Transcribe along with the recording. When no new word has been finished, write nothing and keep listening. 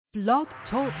Blog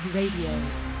Talk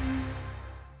Radio.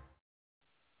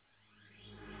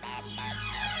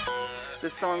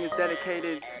 This song is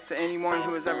dedicated to anyone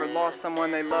who has ever lost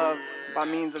someone they love by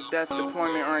means of death,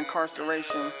 deployment, or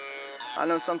incarceration. I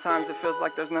know sometimes it feels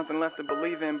like there's nothing left to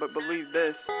believe in, but believe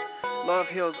this. Love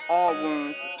heals all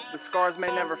wounds. The scars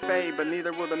may never fade, but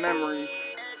neither will the memories,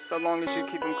 so long as you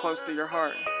keep them close to your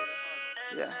heart.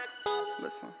 Yeah,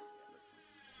 listen.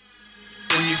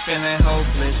 When you feeling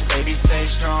hopeless, baby, stay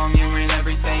strong. And when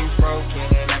everything's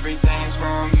broken and everything's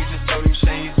wrong, you just throw them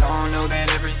shades on. Know that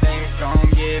everything's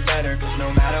gonna get better. No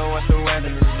matter what the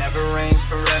weather, it never rains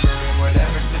forever. In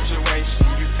whatever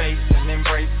situation you face and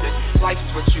embrace it. Life's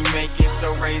what you make it,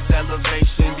 so raise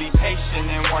elevation. Be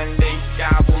patient and one day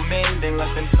sky will mend. And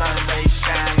let them sun rays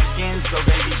shine again, so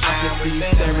baby shine. I can see you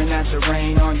staring at the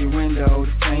rain on your window.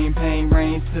 The same pain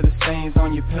rains to the stains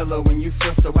on your pillow. When you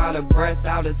feel so out of breath,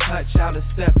 out of touch, out of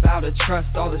step, out of trust,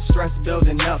 all the stress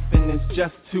building up and it's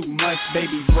just too much,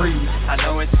 baby, breathe. I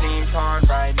know it seems hard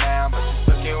right now, but just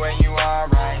look at where you are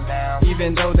right now.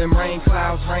 Even though them rain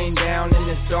clouds rain down and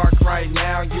it's dark right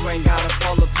now, you ain't gotta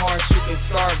fall apart, you can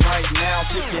start right now.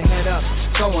 Pick your head up,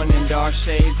 go on in dark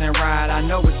shades and ride. I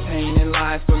know it's pain in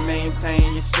life, but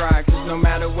maintain your stride, cause no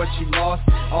matter what you lost,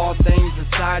 all things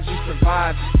aside, you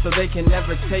survive, so they can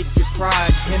never take your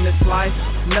pride. In this life,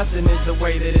 nothing is the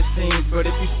way that it seems, but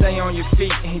if you stay on your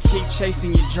feet and keep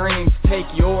chasing your dreams, take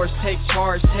yours, take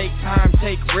charge, take time,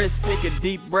 take risks, take a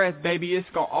deep breath, baby, it's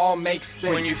gonna all make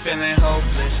sense. When you feeling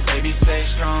hopeless, baby, stay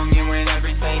strong. And when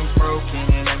everything's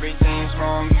broken and everything's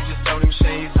wrong, you just throw them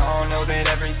shades on. Know that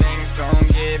everything's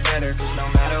gonna get better. No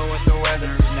matter what the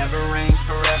weather, it never rains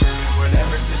forever. In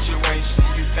whatever situation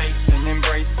you face and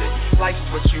embrace it. Life's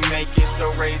what you make it,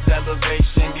 so raise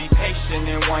elevation. Be patient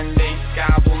and one day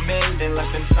sky will mend. And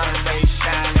let them sun rays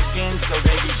shine again, so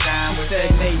baby shine with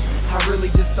it. Nate, I really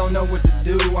just don't know what to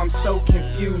do. I'm so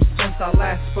confused since I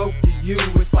last spoke to you.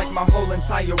 It's like my whole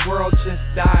entire world just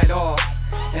died off,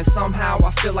 and somehow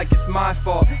I feel like it's my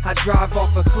fault. I drive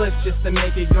off a cliff just to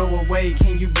make it go away.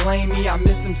 Can you blame me? I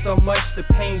miss him so much, the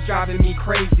pain's driving me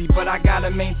crazy. But I gotta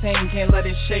maintain, can't let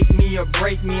it shake me or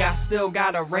break me. I still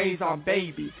gotta raise our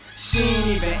baby. She ain't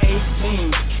even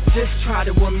 18. Just try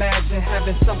to imagine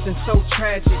having something so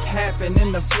tragic happen.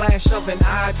 In the flash of an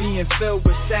eye being filled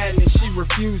with sadness, she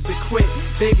refused to quit.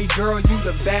 Baby girl, you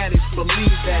the baddest,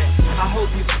 believe that. I hope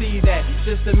you see that.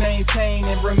 Just to maintain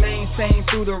and remain sane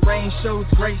through the rain shows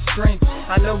great strength.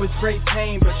 I know it's great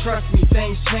pain, but trust me,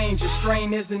 things change. Your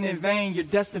strain isn't in vain, you're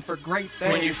destined for great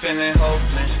things. When you're feeling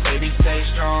hopeless, baby, stay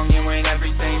strong. And when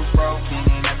everything's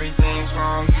broken and everything's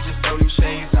wrong, you just throw them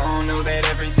shades on. Know that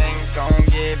everything's gonna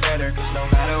get better. No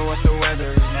matter what the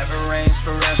weather, it never rains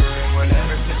forever. In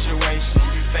whatever situation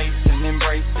you face and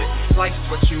embrace it. Life's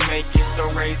what you make it, so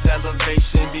raise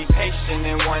elevation. Be patient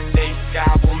and one day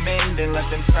sky will mend. And let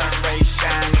them sun rays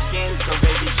shine again, so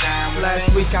baby shine with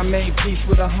Last week I made peace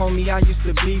with a homie I used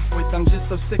to beef with. I'm just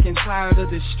so sick and tired of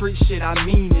this street shit, I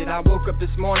mean it. I woke up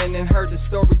this morning and heard the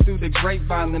story through the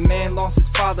grapevine. The man lost his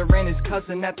father and his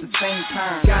cousin at the same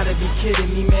time. Gotta be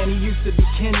kidding me, man, he used to be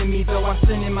kin to me. Though I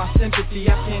send him my sympathy,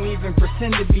 I can't even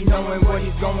pretend to be knowing what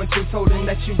he's going through. Told him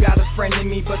that you got a friend in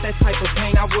me, but that type of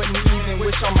pain I wouldn't even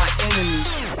wish on my enemies.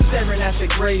 Staring at the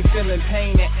grave, feeling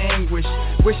pain and anguish,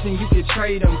 wishing you could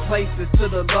trade them places to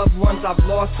the loved ones I've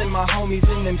lost and my homies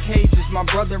in them cages. My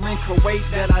brother in Kuwait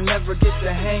that I never get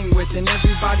to hang with, and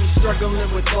everybody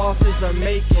struggling with losses or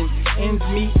making ends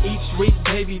meet each week.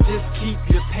 Baby, just keep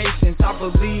your patience. I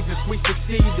believe if we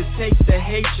succeed to take the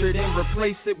hatred and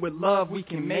replace it with love, we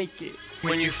can make it.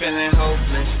 When you're feeling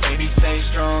hopeless, baby, stay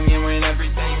strong. And when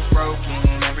everything's broken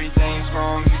and everything's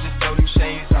wrong, you just throw them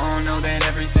shades on. Know that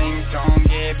everything's gonna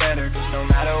get better. No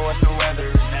matter what the weather,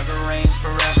 it never rains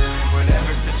forever. In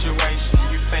whatever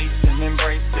situation you face and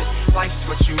embrace it. Life's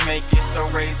what you make it, so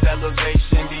raise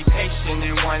elevation. Be patient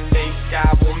and one day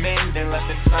sky will mend. And let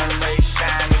the sun rays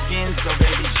shine again, so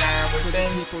baby shine with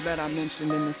them. People that I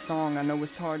mentioned in this song, I know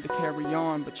it's hard to carry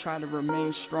on, but try to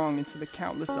remain strong. And to the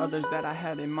countless others that I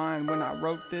had in mind when I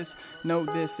wrote this, know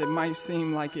this, it might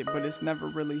seem like it, but it's never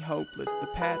really hopeless. The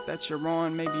path that you're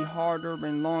on may be harder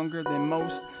and longer than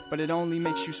most, but it only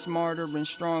makes you smarter and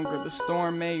stronger. The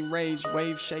storm may rage,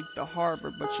 waves shake the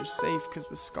harbor, but you're safe cause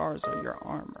the scars are your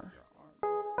armor.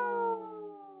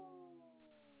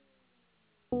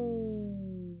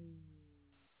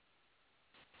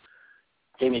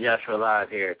 Jayme Joshua live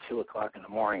here at 2 o'clock in the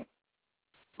morning.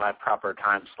 My proper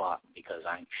time slot because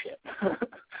I ain't shit.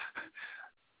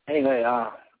 Anyway,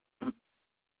 I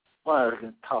wanted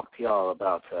to talk to y'all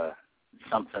about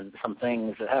some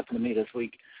things that happened to me this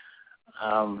week.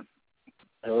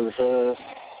 It was,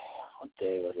 what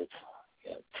day was it?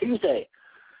 Tuesday.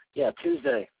 Yeah,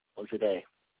 Tuesday was the day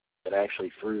that I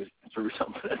actually threw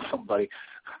something at somebody.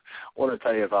 I want to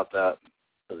tell you about that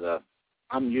because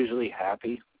I'm usually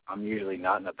happy. I'm usually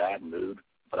not in a bad mood,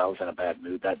 but I was in a bad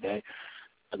mood that day.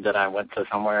 And then I went to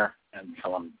somewhere and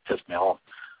someone pissed me off.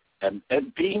 And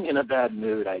being in a bad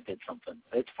mood, I did something.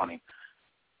 It's funny.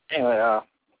 Anyway,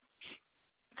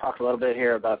 talk a little bit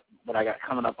here about what I got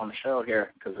coming up on the show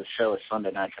here, because the show is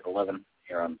Sunday nights at 11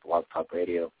 here on Blog Talk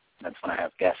Radio. That's when I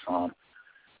have guests on.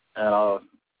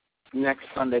 Next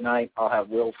Sunday night, I'll have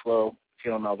Will Flow. If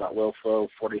you don't know about Will Flow,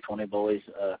 4020 Boys,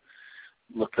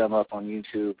 look them up on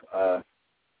YouTube.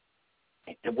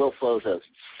 Will Flow's a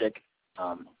sick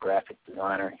graphic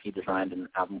designer. He designed an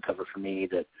album cover for me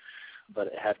but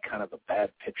it had kind of a bad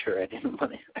picture I didn't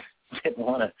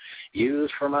want to use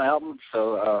for my album.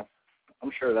 So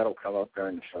I'm sure that'll come up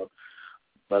during the show.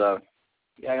 But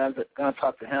yeah, I'm going to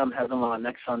talk to him. Have him on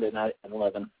next Sunday night at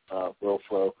 11. Will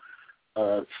Flow.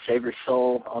 Save Your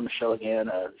Soul on the show again.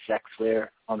 Zach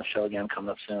Flair on the show again coming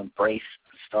up soon. Brace,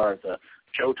 star of the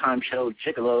Showtime show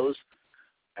Gigolos.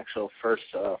 Actual first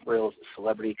real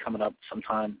celebrity coming up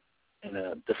sometime in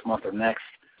this month or next.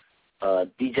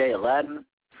 DJ Aladdin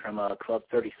from Club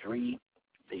 33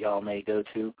 that y'all may go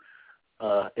to.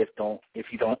 If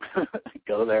you don't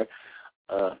go there,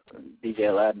 DJ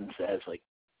Aladdin has like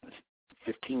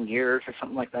 15 years or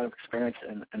something like that of experience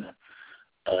in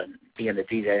being a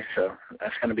DJ, so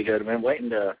that's going to be good. I've been waiting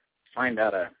to find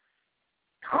out a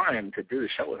time to do the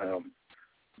show with him.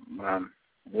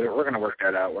 We're going to work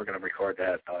that out. We're going to record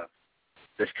that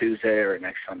this Tuesday or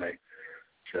next Sunday.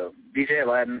 So DJ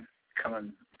Aladdin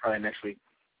coming probably next week.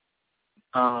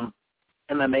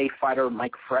 MMA fighter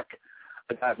Mike Freck,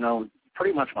 a guy I've known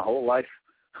pretty much my whole life,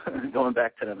 going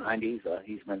back to the 90s.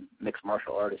 He's been mixed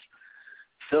martial artist.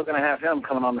 Still going to have him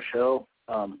coming on the show.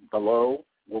 Below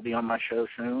will be on my show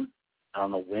soon. I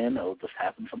don't know when. It'll just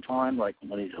happen sometime, like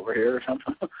when he's over here or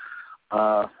something.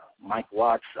 Mike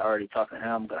Watts, I already talked to him.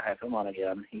 I'm going to have him on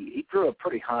again. He drew a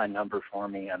pretty high number for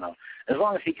me, and as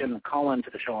long as he can call into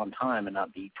the show on time and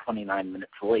not be 29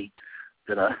 minutes late,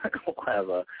 then we'll have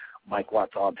Mike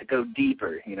Watts on to go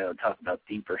deeper, talk about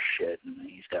deeper shit, and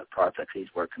he's got projects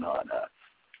he's working on.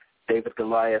 David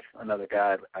Goliath, another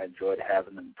guy I enjoyed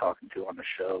having and talking to on the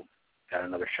show. Got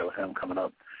another show with him coming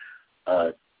up.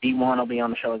 D1 will be on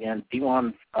the show again.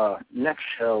 D1, next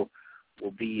show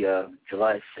will be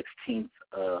July 16th,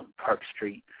 Park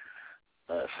Street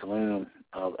Saloon.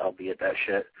 I'll be at that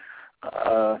shit.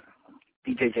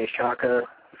 DJ J Shaka,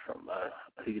 from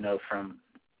who you know from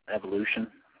Evolution.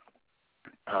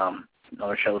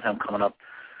 Another show with him coming up.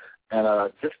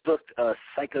 And just booked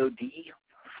Psycho D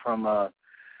from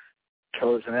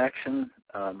Killers in Action.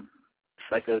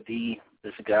 Psycho D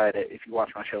is a guy that if you watch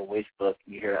my show Wastebook,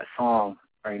 you hear that song,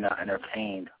 Are You Not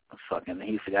Entertained?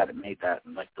 He's the guy that made that,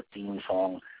 and like the theme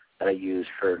song that I use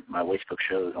for my Wastebook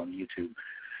shows on YouTube.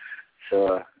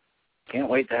 So can't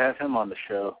wait to have him on the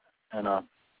show. And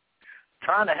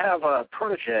trying to have a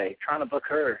protege, trying to book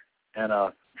her, and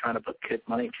trying to book Kid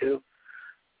Money too.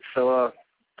 So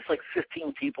it's like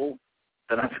 15 people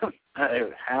that I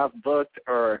have booked,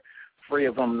 or 3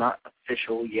 of them not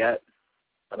official yet.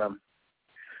 But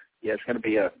yeah, it's going to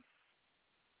be a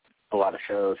lot of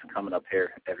shows coming up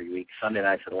here every week. Sunday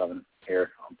nights at 11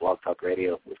 here on Blog Talk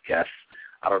Radio with guests.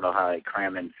 I don't know how I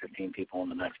cram in 15 people in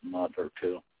the next month or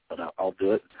 2, but I'll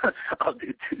do it. I'll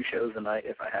do 2 shows a night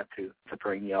if I have to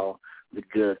bring y'all the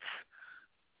goods.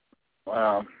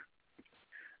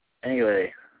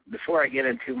 Anyway, before I get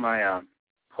into my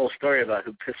whole story about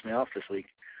who pissed me off this week,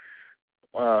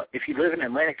 if you live in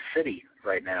Atlantic City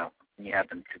right now, and you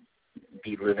happen to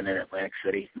be living in Atlantic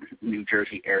City, New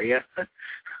Jersey area,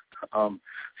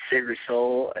 Save Your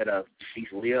Soul and Steve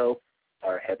Leo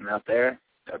are heading out there.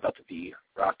 They're about to be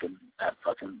rocking that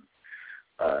fucking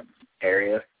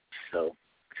area, so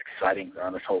it's exciting. They're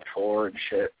on this whole tour and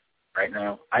shit right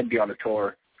now. I'd be on the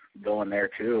tour going there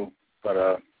too, but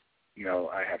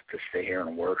I have to stay here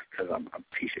and work because I'm a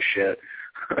piece of shit.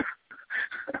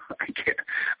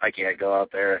 I can't go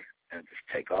out there and just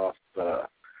take off. But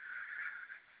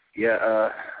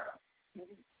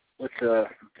let's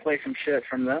play some shit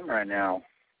from them right now,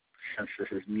 since this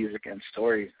is Music and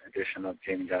Stories edition of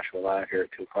Jayme Joshua Live here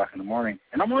at 2 o'clock in the morning.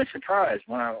 And I'm always surprised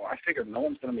when I figured no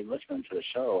one's going to be listening to the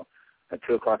show at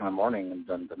 2 o'clock in the morning, and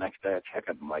then the next day I check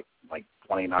it and like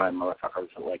 29 motherfuckers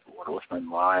were listening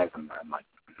live, and I'm like,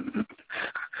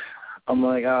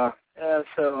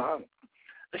 so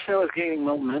the show is gaining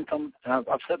momentum, and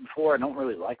I've said before I don't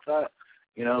really like that.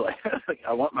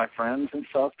 I want my friends and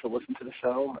stuff to listen to the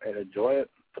show and enjoy it,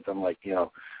 but then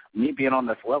me being on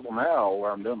this level now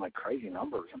where I'm doing like crazy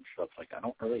numbers and stuff, like I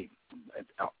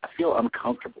feel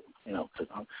uncomfortable, you know, because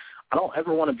I don't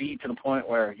ever want to be to the point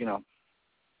where, you know,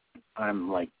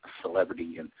 I'm like a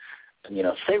celebrity and you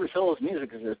know, Saber Soul's music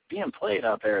is being played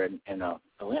out there in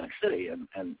Atlantic City and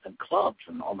clubs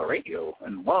and on the radio.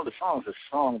 And one of the songs is a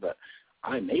song that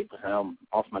I made with him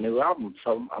off my new album.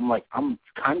 So I'm like, I'm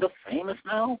kind of famous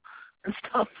now and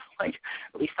stuff, like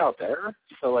at least out there.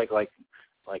 So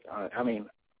I mean,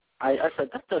 I said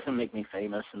that doesn't make me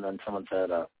famous, and then someone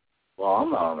said, well,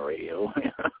 I'm not on the radio.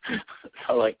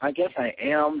 So like, I guess I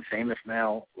am famous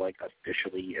now, like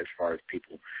officially, as far as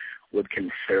people would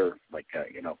consider, like,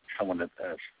 you know, someone that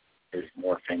is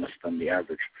more famous than the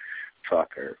average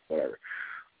truck or whatever.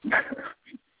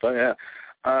 But,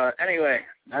 anyway,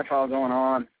 that's all going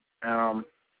on.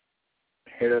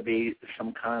 Here to be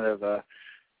some kind of a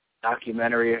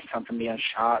documentary or something being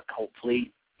shot,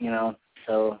 hopefully, you know,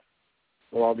 so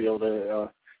we'll all be able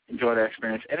to enjoy that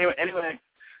experience. Anyway,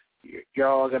 you're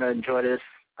all going to enjoy this.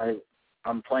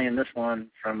 I'm playing this one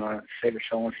from Saber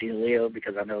Soul and Cedar Leo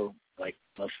because I know, like,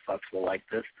 most fucks will like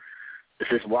this. This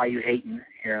is Why You Hatin'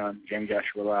 here on Jayme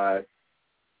Joshua Live.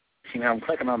 See, now I'm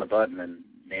clicking on the button and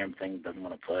the damn thing doesn't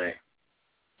want to play.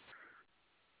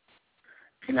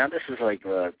 See, now this is like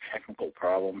technical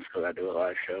problems because I do a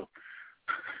live show.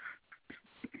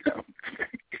 No.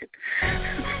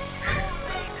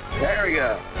 There we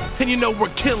go. And you know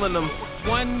we're killing them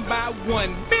one by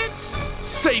one.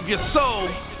 Bitch, save your soul.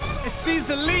 It's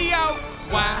Cedar Leo.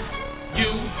 Why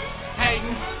you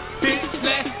hatin'? Bitch,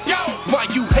 let's go. Why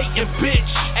you hatin',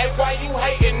 bitch? Hey, why you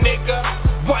hatin',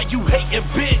 nigga? Why you hatin',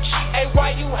 bitch? Hey, why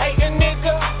you hatin',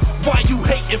 nigga? Why you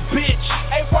hatin', bitch?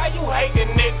 Hey, why you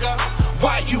hatin', nigga?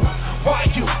 Why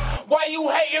you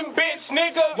hatin', bitch,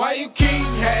 nigga? Why you keep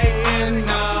hatin'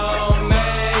 on me?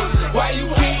 Why you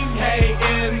keep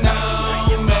hatin'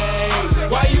 on me?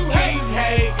 Why you keep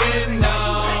hatin'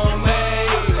 on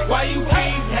me? Why you keep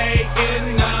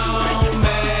hatin' on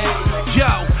me?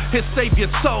 Yo, his savior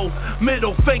soul,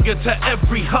 middle finger to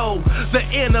every hoe. The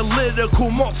analytical,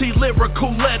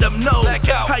 multi-lyrical, let them know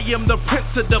I am the prince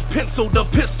of the pencil, the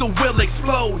pistol will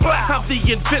explode. I'm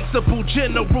the invincible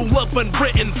general of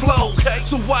unwritten flow.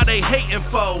 So why they hating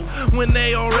for when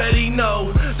they already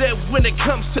know that when it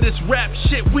comes to this rap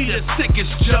shit, we the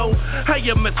sickest, Joe. I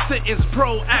am a sentence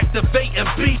pro, activating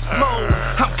beast mode.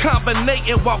 I'm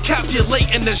combinating while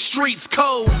calculating the streets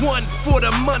code. 1 for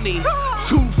the money,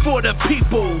 2 for the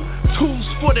people, 2's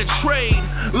for the trade,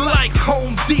 like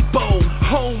Home Depot.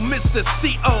 Home Mr.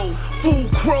 C.O., full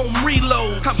chrome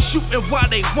reload. I'm shooting while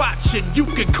they watching, you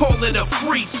can call it a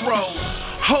free throw.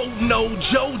 Oh no,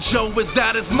 JoJo is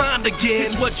out his mind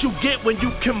again. It's what you get when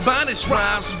you combine his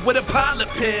rhymes with a pilot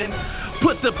pen.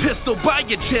 Put the pistol by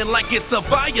your chin like it's a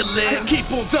violin.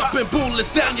 Keep on dumping bullets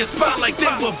down your spine like they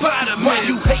were vitamins. Why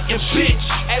you hatin', bitch?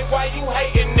 Hey, why you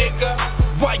hatin',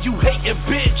 nigga? Why you hatin',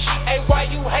 bitch? Hey, why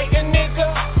you hatin',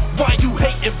 nigga? Why you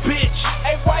hatin', bitch?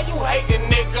 Hey, why you hatin',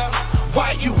 nigga?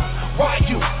 Why you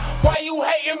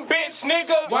hatin', bitch,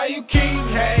 nigga? Why you keep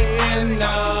hatin'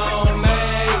 on me?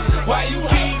 Why you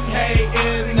keep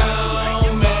hatin'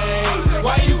 on me?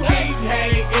 Why you keep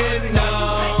hatin'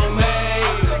 on me?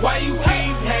 Why you keep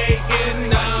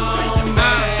hatin' on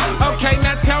me? Okay,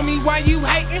 now tell me why you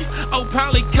hatin'? Oh,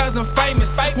 probably cause I'm famous.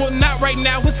 Well, not right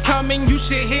now, it's coming. You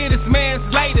should hear this man's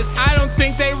latest. I don't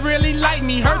think they really like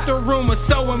me. Heard the rumor,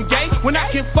 so I'm gay. When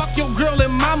I can fuck your girl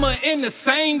and mama in the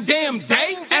same damn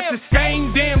day, at the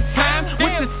same damn time,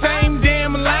 with the same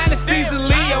damn line. It's Cedar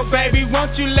Leo, baby.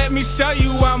 Won't you let me show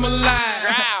you I'm alive?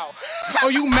 Oh,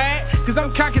 you mad? Cause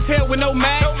I'm cock as hell with no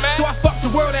mag. So I fuck the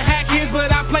world of hack kids, but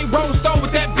I play Rolling Stone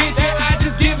with that bitch. I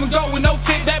just give and go with no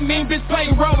tip. That mean bitch play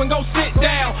roll and go sit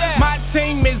down. My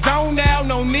team is on now,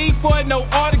 no need for no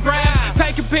autograph.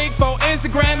 Take a pic for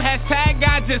Instagram, hashtag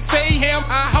I just see him.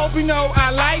 I hope you know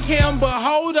I like him, but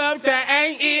hold up, that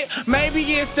ain't it. Maybe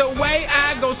it's the way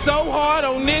I go so hard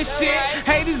on this shit.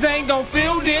 Haters ain't gon'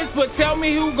 feel this, but tell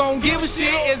me who gon' give a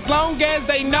shit. As long as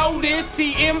they know this,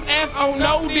 TMF don't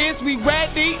know this. We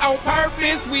ready on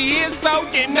purpose, we here so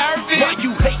get nervous. Why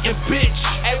you hatin', bitch?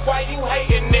 Hey, why you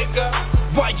hatin',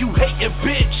 nigga? Why you hatin',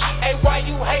 bitch? Hey, why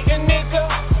you hatin',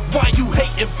 nigga? Why you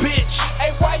hatin', bitch?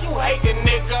 Hey, why you hatin',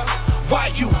 nigga? Why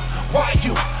you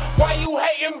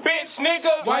hatin', bitch,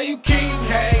 nigga? Why you keep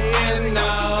hatin'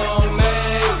 on me?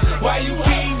 Why you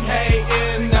keep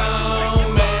hatin'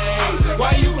 on me?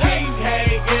 Why you keep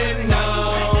hatin'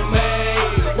 on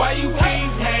me? Why you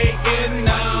keep hatin'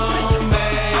 on me?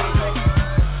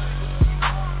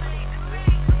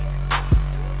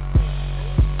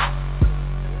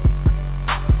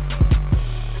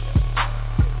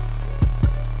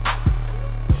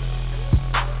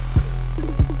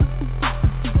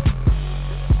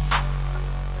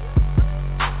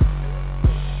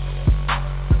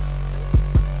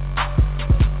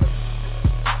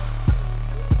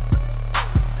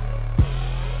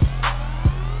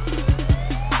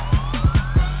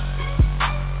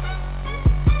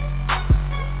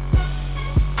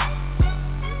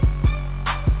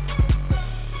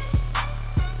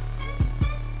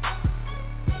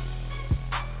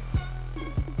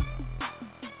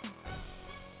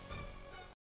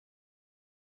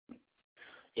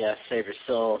 Yeah, Save Your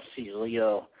Soul, see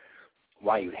Leo,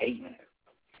 Why You Hating?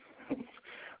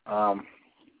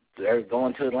 They're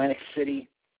going to Atlantic City.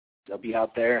 They'll be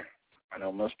out there. I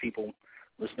know most people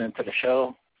listening to the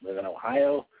show live in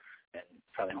Ohio and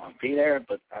probably won't be there,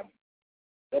 but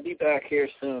they'll be back here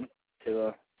soon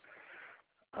to,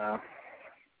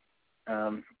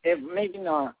 maybe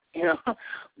not,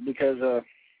 because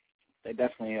they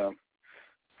definitely,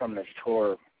 from this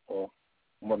tour, will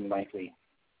more than likely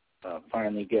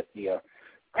finally get the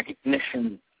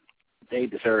recognition they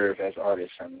deserve as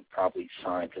artists and probably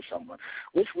sign to someone,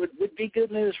 which would be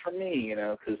good news for me,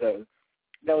 because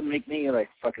that would make me like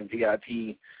fucking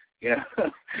VIP,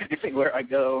 Where I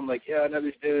go, I'm like, yeah, I know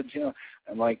these dudes,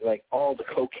 and like all the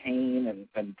cocaine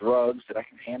and drugs that I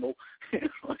can handle,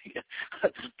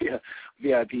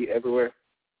 VIP everywhere.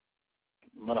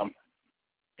 But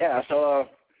yeah. So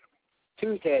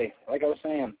Tuesday, like I was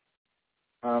saying,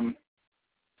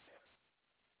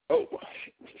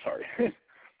 sorry.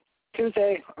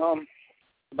 Tuesday,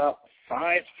 about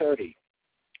 5:30,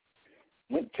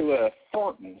 went to a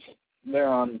Thornton's there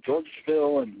on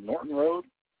Georgeville and Norton Road.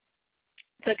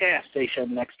 It's a gas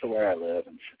station next to where I live.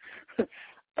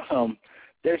 And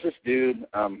there's this dude,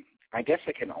 I guess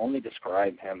I can only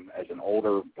describe him as an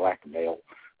older black male.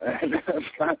 And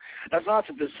that's not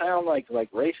to sound like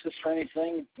racist or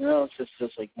anything. It's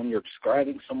just like when you're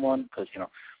describing someone, because,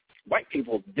 white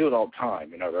people do it all the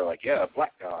time. They're like, yeah,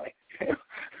 black guy. I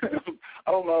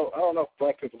don't know if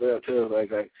black people do it too.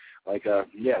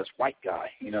 Yeah, it's white guy.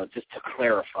 Just to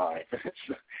clarify.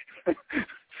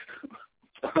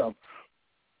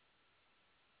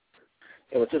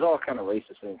 Which is all kind of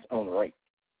racist in its own right.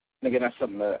 And again, that's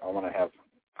something that I want to have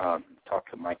talk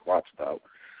to Mike Watts about.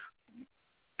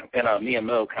 And me and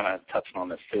Mo kind of touched on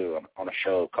this too on a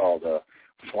show called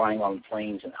Flying on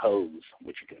Planes and Hoes,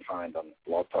 which you can find on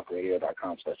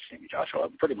blogtalkradio.com/Jayme Joshua.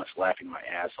 I'm pretty much laughing my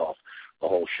ass off the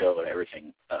whole show and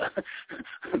everything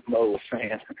Mo was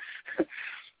saying.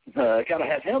 Gotta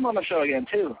have him on the show again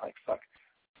too. Like fuck.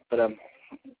 But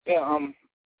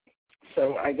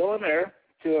so I go in there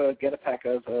to get a pack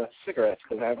of cigarettes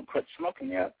because I haven't quit smoking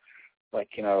yet. I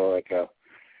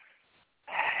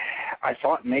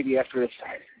thought maybe after this,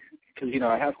 because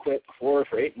I have quit before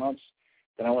for 8 months.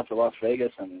 Then I went to Las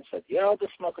Vegas and said, yeah, I'll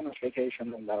just smoke on this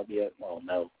vacation and that'll be it. Well,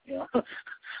 no,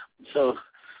 So,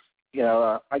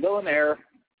 I go in there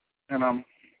and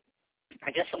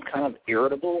I guess I'm kind of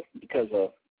irritable because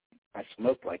I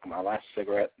smoked like my last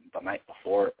cigarette the night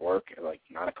before at work at like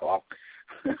 9 o'clock.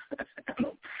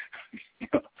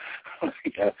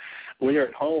 When you're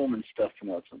at home and stuff,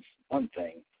 it's one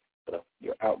thing, but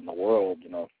you're out in the world,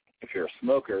 if you're a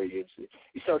smoker, you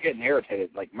start getting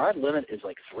irritated. Like my limit is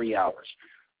like 3 hours.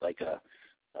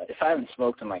 If I haven't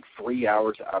smoked in like 3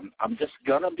 hours, I'm just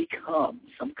gonna become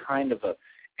some kind of a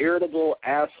irritable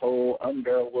asshole,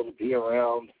 unbearable to be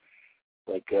around.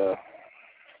 Like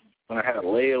when I had a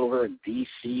layover in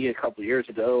D.C. a couple of years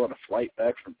ago on a flight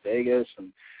back from Vegas,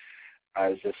 and I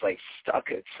was just like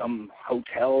stuck at some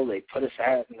hotel they put us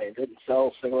at, and they didn't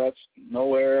sell cigarettes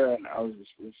nowhere, and I was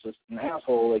just an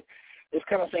asshole. Like this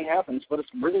kind of thing happens, but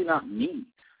it's really not me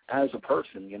as a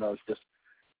person.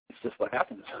 It's just what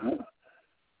happens.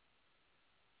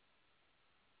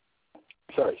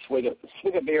 Sorry, swig of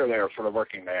beer there for the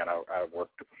working man. I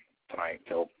worked tonight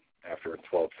till after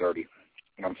 12:30,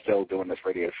 and I'm still doing this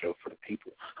radio show for the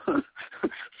people,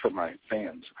 for my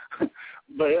fans.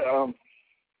 But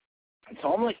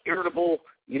so I'm like irritable,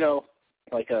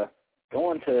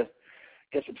 going to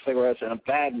get some cigarettes in a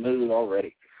bad mood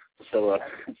already. So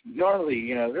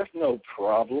normally, there's no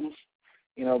problems,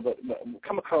 but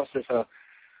come across this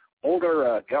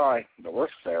older guy that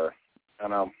works there,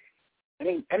 and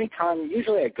anytime,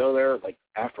 usually I go there like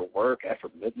after work, after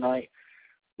midnight,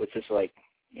 which is like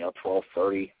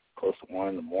 12:30, close to 1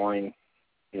 in the morning,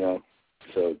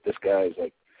 So this guy's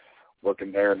like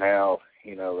working there now,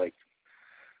 like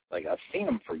I've seen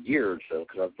him for years, though,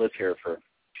 because I've lived here for a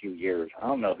few years. I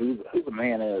don't know who the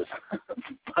man is,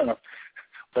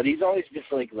 but he's always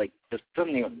just like just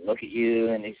doesn't even look at you,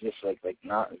 and he's just like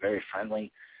not very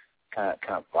friendly kind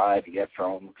of vibe you get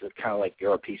from him. Cause it's kind of like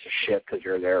you're a piece of shit because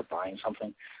you're there buying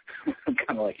something.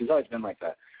 Kind of like he's always been like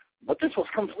that. But this was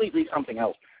completely something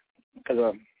else.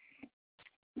 Because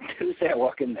Tuesday I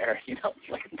walk in there,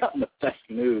 like not in the best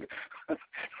mood I've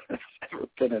ever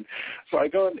been in. So I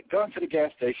go into the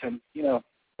gas station,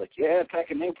 like, yeah,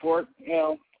 pack of Newport,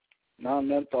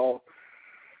 non-menthol.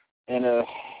 And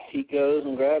he goes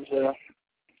and grabs a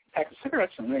pack of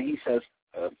cigarettes, and then he says,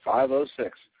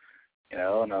 506, and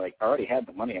I already had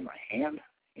the money in my hand,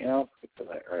 because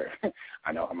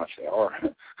I know how much they are.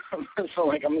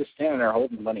 So, I'm just standing there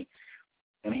holding the money.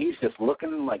 and he's just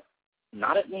looking like,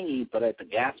 not at me, but at the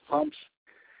gas pumps,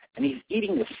 and he's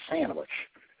eating this sandwich.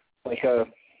 Like,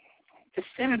 just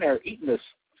standing there eating this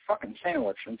fucking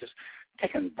sandwich and just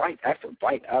taking bite after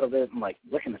bite out of it and, like,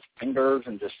 licking his fingers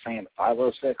and just saying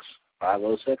 506,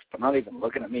 506, but not even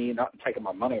looking at me, not taking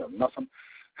my money or nothing.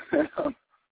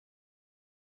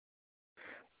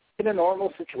 In a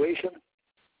normal situation,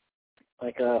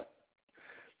 like,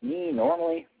 me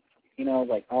normally, you know,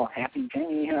 like, oh, happy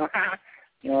Jayme,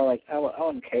 you know, like, I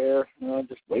wouldn't care, you know,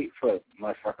 just wait for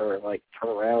her, like,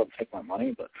 turn around and take my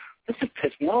money, but this just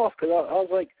pissed me off, because I was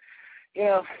like, you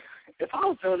know, if I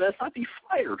was doing this, I'd be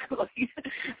fired. Like,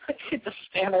 I can't just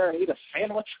stand there and eat a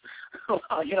sandwich.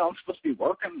 You know, I'm supposed to be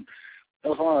working. It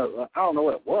was on I don't know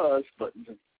what it was, but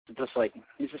just like,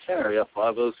 he's just standing there,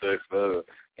 506, you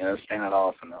know, standing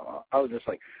off. And I was just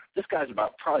like, this guy's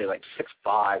about probably like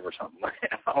 6'5" or something.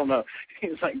 I don't know.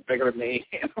 He's like bigger than me,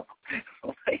 you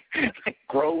know, like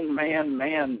grown man's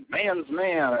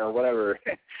man or whatever.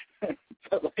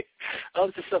 But like, I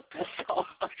was just so pissed off.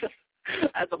 I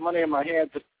had the money in my hand,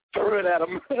 just threw it at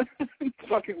him,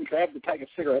 fucking grabbed the pack of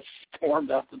cigarettes,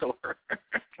 stormed out the door.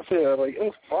 So, like, it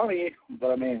was funny,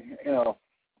 but I mean, you know,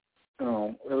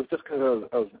 it was just because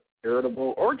I was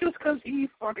irritable, or just because he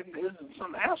fucking is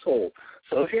some asshole.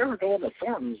 So if you ever go into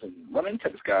Thornton's and run into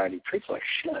this guy and he treats like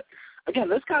shit, again,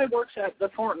 this guy works at the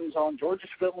Thornton's on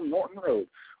Georgesville and Norton Road,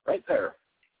 right there,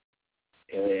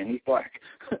 and he's black.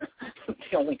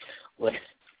 The only,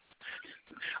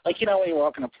 like, you know, when you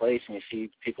walk in a place and you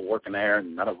see people working there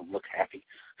and none of them look happy.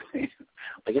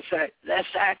 Like, that's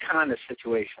that kind of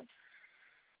situation.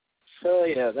 So,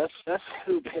 yeah, that's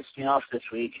who pissed me off this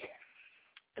week,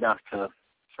 enough to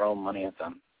throw money at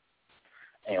them.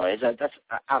 Anyways, that's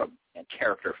out of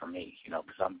character for me, you know,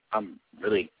 because I'm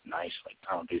really nice. Like,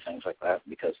 I don't do things like that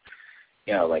because,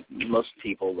 you know, like most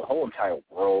people, the whole entire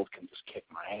world can just kick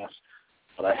my ass.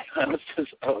 But I was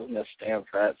going to stand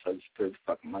for that, so I just threw the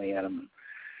fucking money at him and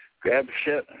grabbed the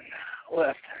shit and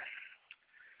left.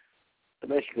 So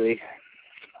basically,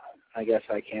 I guess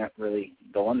I can't really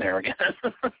go in there again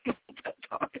at that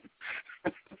time.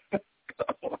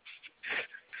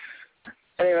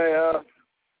 Anyway,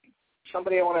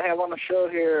 somebody I want to have on the show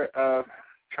here,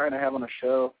 trying to have on the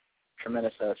show,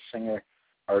 tremendous singer,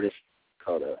 artist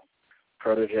called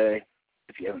Protege.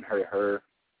 If you haven't heard of her,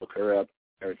 look her up,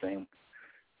 everything.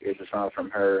 Here's a song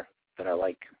from her that I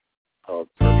like called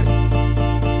Perfect.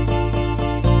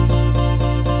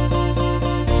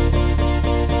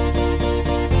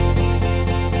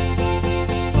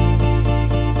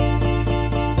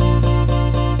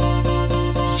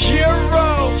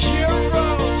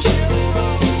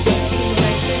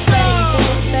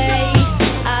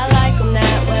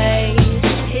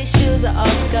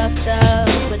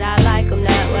 But I like him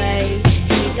that way.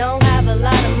 He don't have a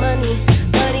lot of money,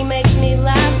 but he makes me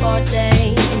laugh all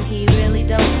day. And he really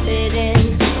don't fit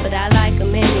in, but I like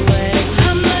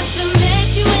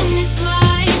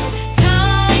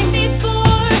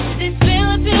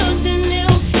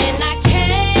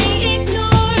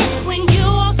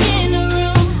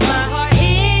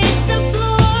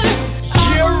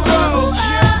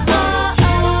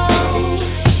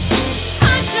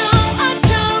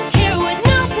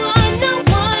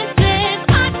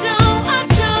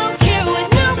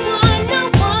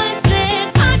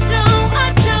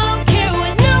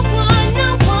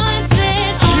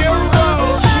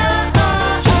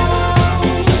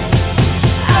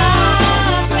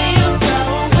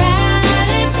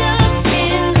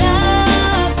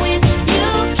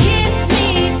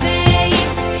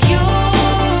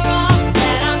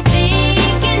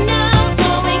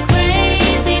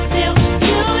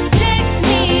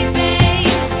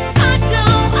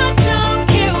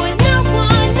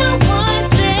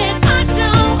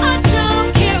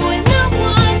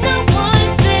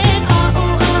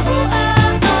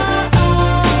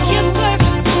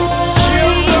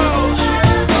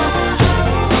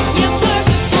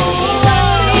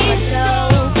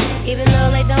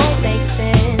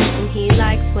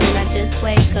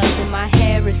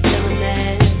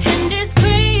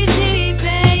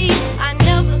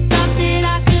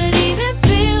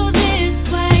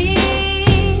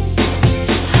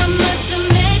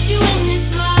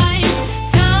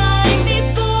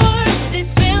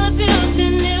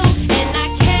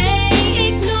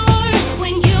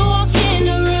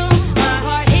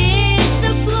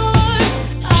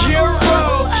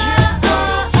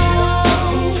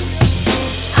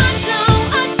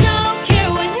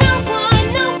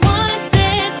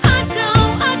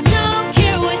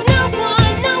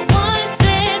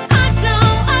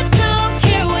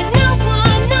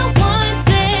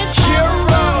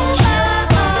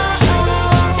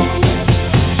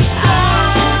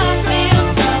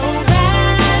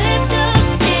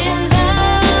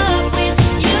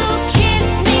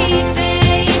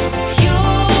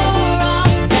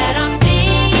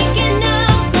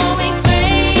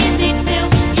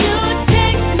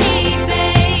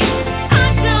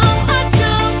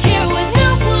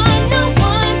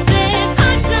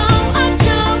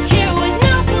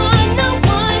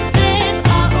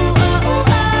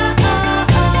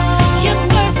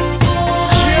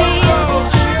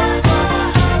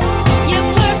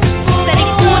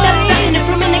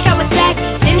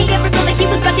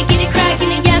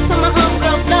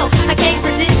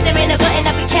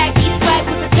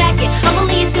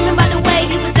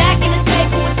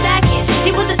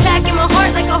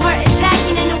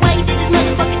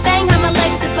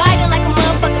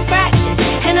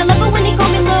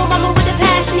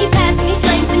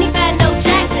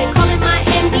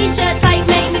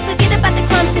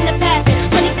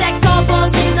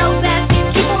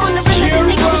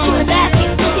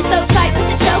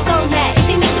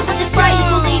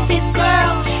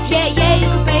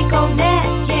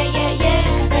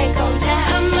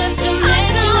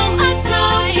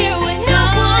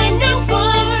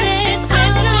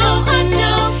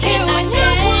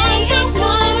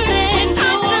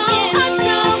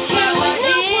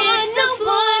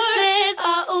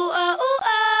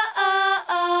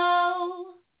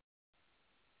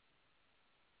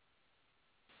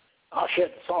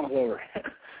song's over.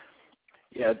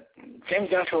 Yeah, Jayme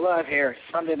Joshua Live here,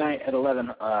 Sunday night at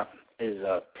 11 is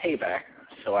Payback,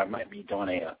 so I might be doing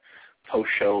a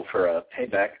post-show for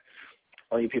Payback.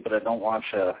 All you people that don't watch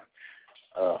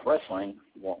wrestling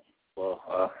will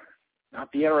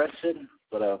not be interested,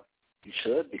 but you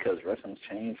should, because wrestling's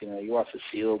changed. You know, you watch the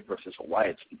Shield versus the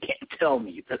Wyatts. You can't tell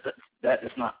me that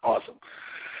is not awesome.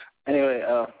 Anyway,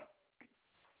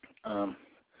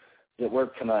 at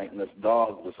work tonight, and this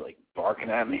dog was like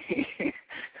barking at me.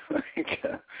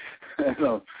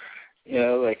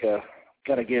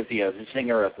 Gotta give the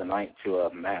singer of the night to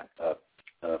Matt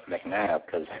McNabb,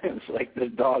 because it's like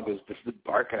this dog was just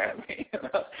barking at me.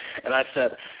 And I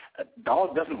said, "A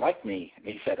dog doesn't like me." And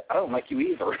he said, "I don't like you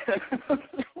either." I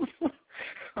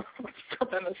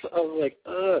was like,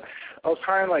 ugh. I was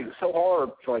trying like so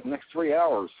hard for like the next 3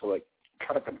 hours to like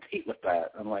try to compete with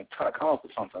that and like try to come up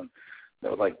with something that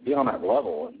would like be on that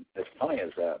level. And as funny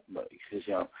as that, but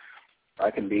because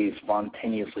I can be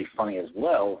spontaneously funny as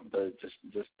well, but it just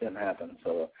didn't happen.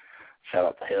 So shout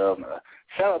out to him.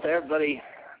 Shout out to everybody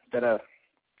that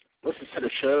listens to the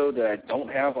show that I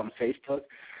don't have on Facebook.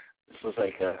 This was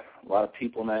like a lot of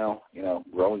people now,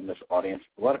 growing this audience.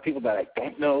 A lot of people that I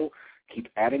don't know keep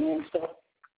adding me and stuff.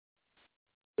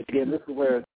 But again, this is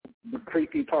where the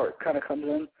creepy part kind of comes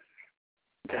in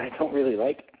that I don't really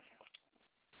like,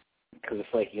 because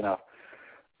it's like,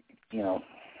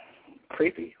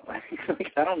 creepy. Like,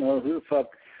 I don't know who the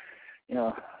fuck,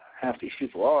 half these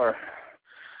people are.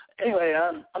 Anyway,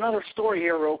 another story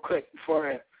here real quick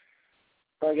before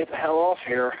I get the hell off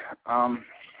here.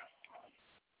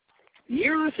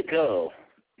 Years ago,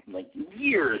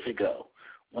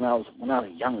 when I was a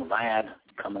young lad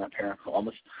coming up here in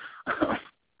Columbus,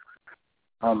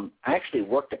 I actually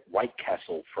worked at White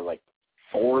Castle for like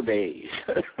 4 days.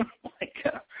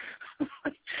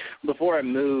 Before I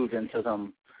moved into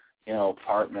some,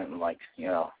 apartment and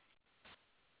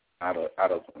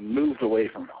moved away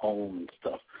from home and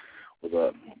stuff with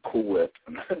a Cool Whip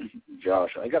and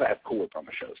Josh. I gotta have Cool Whip on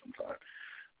my show sometime.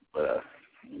 But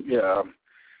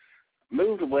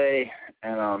moved away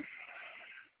and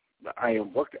I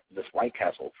worked at this White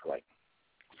Castle for like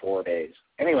 4 days.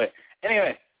 Anyway,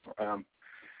 I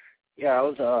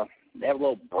was they have a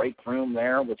little break room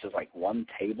there, which is like one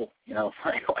table,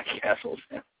 like White Castle's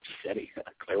shitty,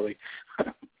 clearly.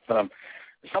 But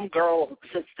some girl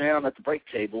sits down at the break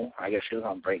table. I guess she was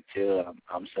on break too, and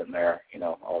I'm sitting there,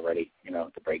 already,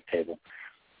 at the break table.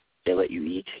 They let you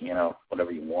eat,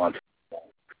 whatever you want.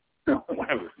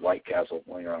 Whatever, White Castle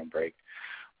when you're on break.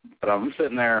 But I'm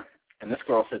sitting there, and this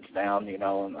girl sits down,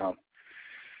 and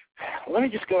let me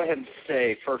just go ahead and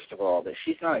say, first of all, that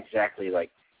she's not exactly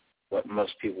like what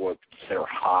most people would consider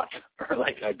hot, or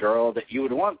like a girl that you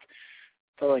would want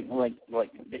to like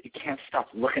that you can't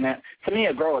stop looking at. To me,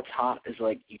 a girl that's hot is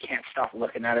like you can't stop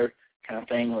looking at her kind of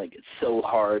thing. Like it's so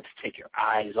hard to take your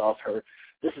eyes off her.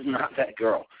 This is not that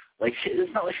girl. Like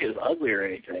it's not like she was ugly or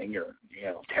anything, or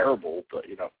terrible, but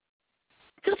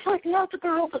just like not the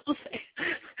girl that was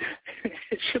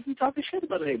it shouldn't be talking shit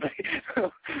about anybody.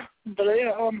 But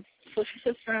so she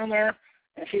sits down there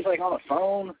and she's like on the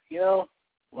phone,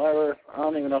 whatever. I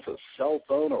don't even know if it was cell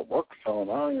phone or work phone.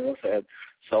 I don't even know if they had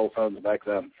cell phones back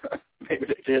then. Maybe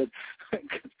they did.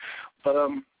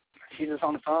 But she's just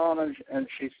on the phone and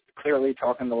she's clearly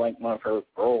talking to like one of her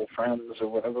girlfriends or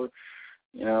whatever,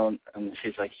 and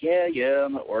she's like, yeah,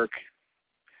 I'm at work.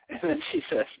 And then she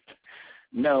says,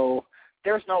 no,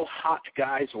 there's no hot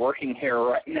guys working here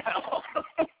right now.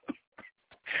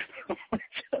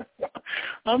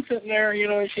 I'm sitting there,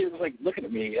 and she was like looking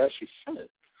at me as she said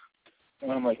it.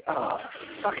 And I'm like,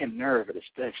 fucking nerve of this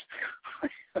bitch.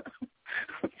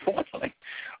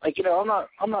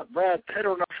 I'm not Brad Pitt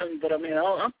or nothing, but I mean,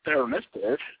 I'm better than this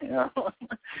bitch,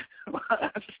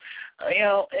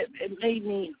 it made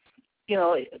me,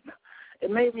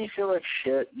 it made me feel like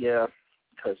shit,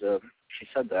 because she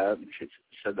said that, and she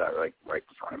said that right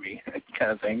in front of me,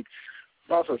 kind of thing.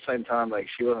 But also at the same time, like,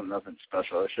 she wasn't nothing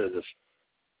special. I should have just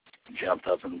jumped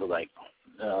up and been like,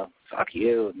 fuck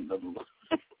you, and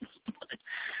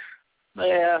but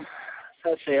yeah,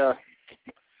 that's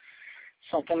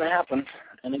something that happened.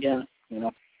 And again,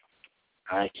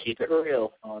 I keep it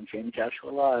real on Jayme Joshua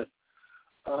Live.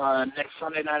 Next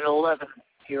Sunday night at 11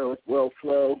 here with Will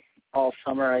Flow. All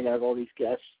summer I have all these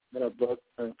guests that I booked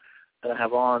that I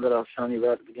have on that I was telling you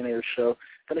about at the beginning of the show.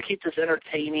 Going to keep this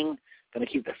entertaining. Going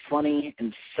to keep it funny,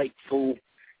 insightful.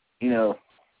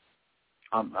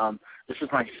 This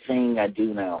is my thing I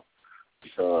do now.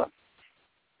 So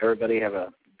everybody have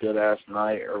a good-ass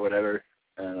night or whatever.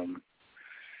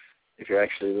 If you're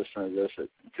actually listening to this at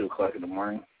 2 o'clock in the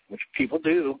morning, which people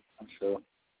do, so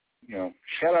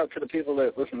shout out to the people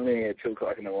that listen to me at 2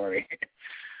 o'clock in the morning.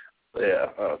 But yeah,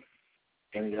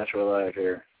 Jayme Joshua Live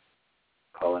here,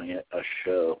 calling it a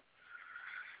show.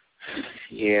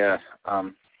 Yeah,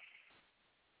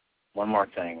 one more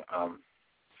thing.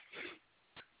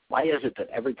 Why is it that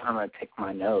every time I pick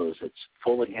my nose, it's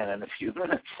full again in a few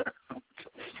minutes?